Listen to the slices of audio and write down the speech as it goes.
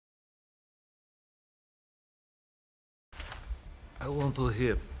I want to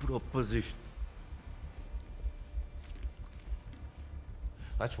hear proposition.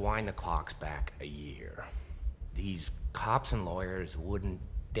 Let's wind the clocks back a year. These cops and lawyers wouldn't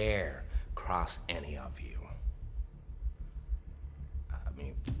dare cross any of you. I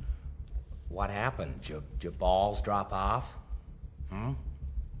mean, what happened? Your balls drop off?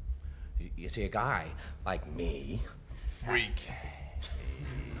 You see, a guy like me... Freak.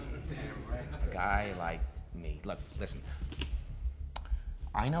 A guy like me. Look, listen.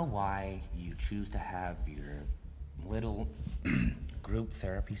 I know why you choose to have your little group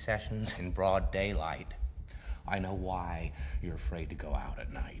therapy sessions in broad daylight. I know why you're afraid to go out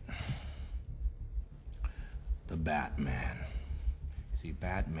at night. The Batman. See,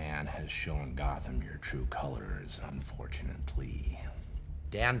 Batman has shown Gotham your true colors, unfortunately.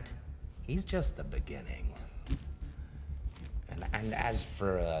 Dent, he's just the beginning. And as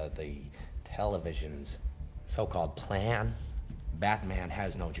for the television's so-called plan, Batman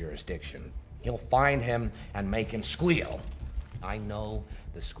has no jurisdiction. He'll find him and make him squeal. I know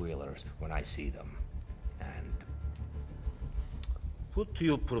the squealers when I see them. And What do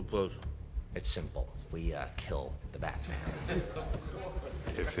you propose? it's simple. We kill the Batman.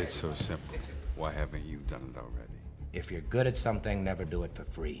 If it's so simple, why haven't you done it already? If you're good at something, never do it for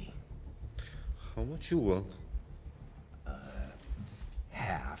free. How much you want?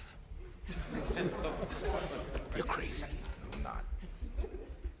 Half. You're crazy. I'm not.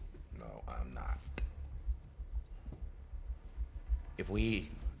 No, I'm not. If we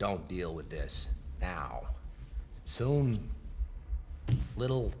don't deal with this now, soon,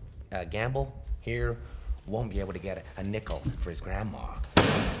 little Gamble here won't be able to get a nickel for his grandma.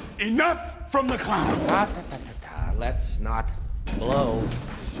 Enough from the clown! Let's not blow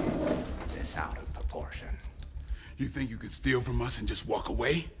this out of proportion. You think you could steal from us and just walk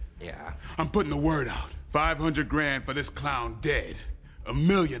away? Yeah. I'm putting the word out. 500 grand for this clown dead. $1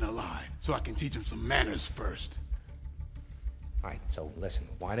 million alive, so I can teach him some manners first. All right, so listen,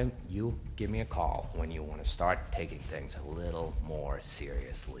 why don't you give me a call when you want to start taking things a little more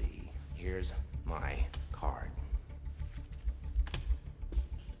seriously. Here's my card.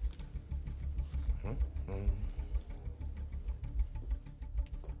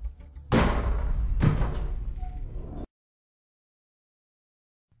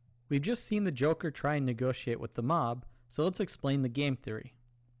 We've just seen the Joker try and negotiate with the mob, so let's explain the game theory.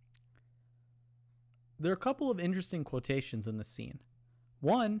 There are a couple of interesting quotations in this scene.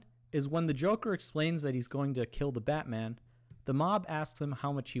 One is when the Joker explains that he's going to kill the Batman, the mob asks him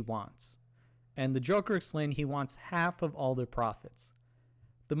how much he wants, and the Joker explained he wants half of all their profits.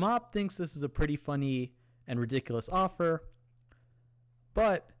 The mob thinks this is a pretty funny and ridiculous offer,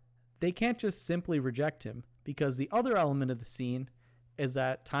 but they can't just simply reject him, because the other element of the scene is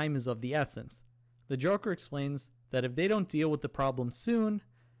that time is of the essence. The Joker explains that if they don't deal with the problem soon,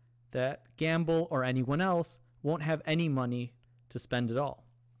 that Gamble or anyone else won't have any money to spend at all.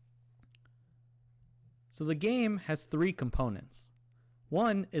 So the game has three components.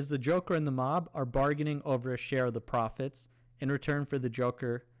 One is the Joker and the mob are bargaining over a share of the profits in return for the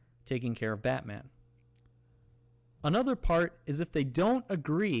Joker taking care of Batman. Another part is if they don't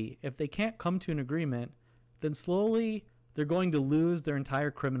agree, if they can't come to an agreement, then slowly they're going to lose their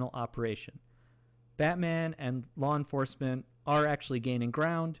entire criminal operation. Batman and law enforcement are actually gaining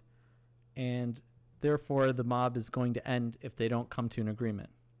ground, and therefore the mob is going to end if they don't come to an agreement.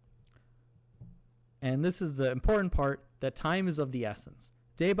 And this is the important part, that time is of the essence.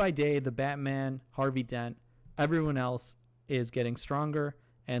 Day by day, the Batman, Harvey Dent, everyone else is getting stronger,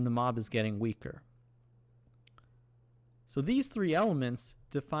 and the mob is getting weaker. So these three elements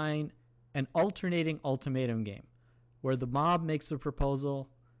define an alternating ultimatum game, where the mob makes a proposal,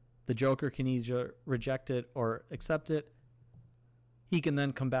 the Joker can either reject it or accept it. He can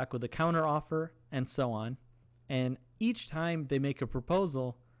then come back with a counter offer, and so on. And each time they make a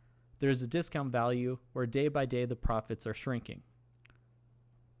proposal, there's a discount value where day by day the profits are shrinking.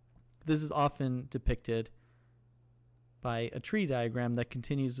 This is often depicted by a tree diagram that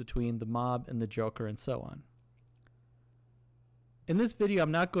continues between the mob and the Joker and so on. In this video,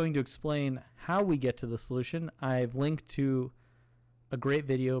 I'm not going to explain how we get to the solution. I've linked to a great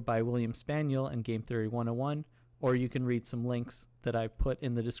video by William Spaniel and Game Theory 101, or you can read some links that I've put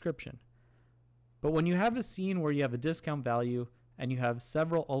in the description. But when you have a scene where you have a discount value and you have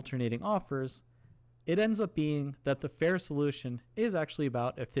several alternating offers, it ends up being that the fair solution is actually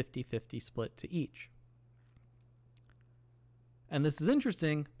about a 50-50 split to each. And this is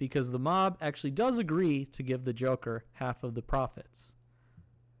interesting because the mob actually does agree to give the Joker half of the profits.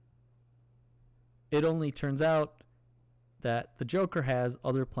 It only turns out that the Joker has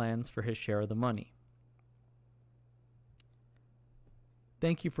other plans for his share of the money.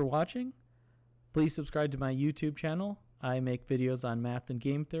 Thank you for watching. Please subscribe to my YouTube channel. I make videos on math and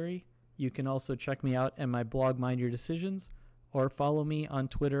game theory. You can also check me out at my blog, Mind Your Decisions, or follow me on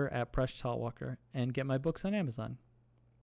Twitter at Presh Talwalkar, and get my books on Amazon.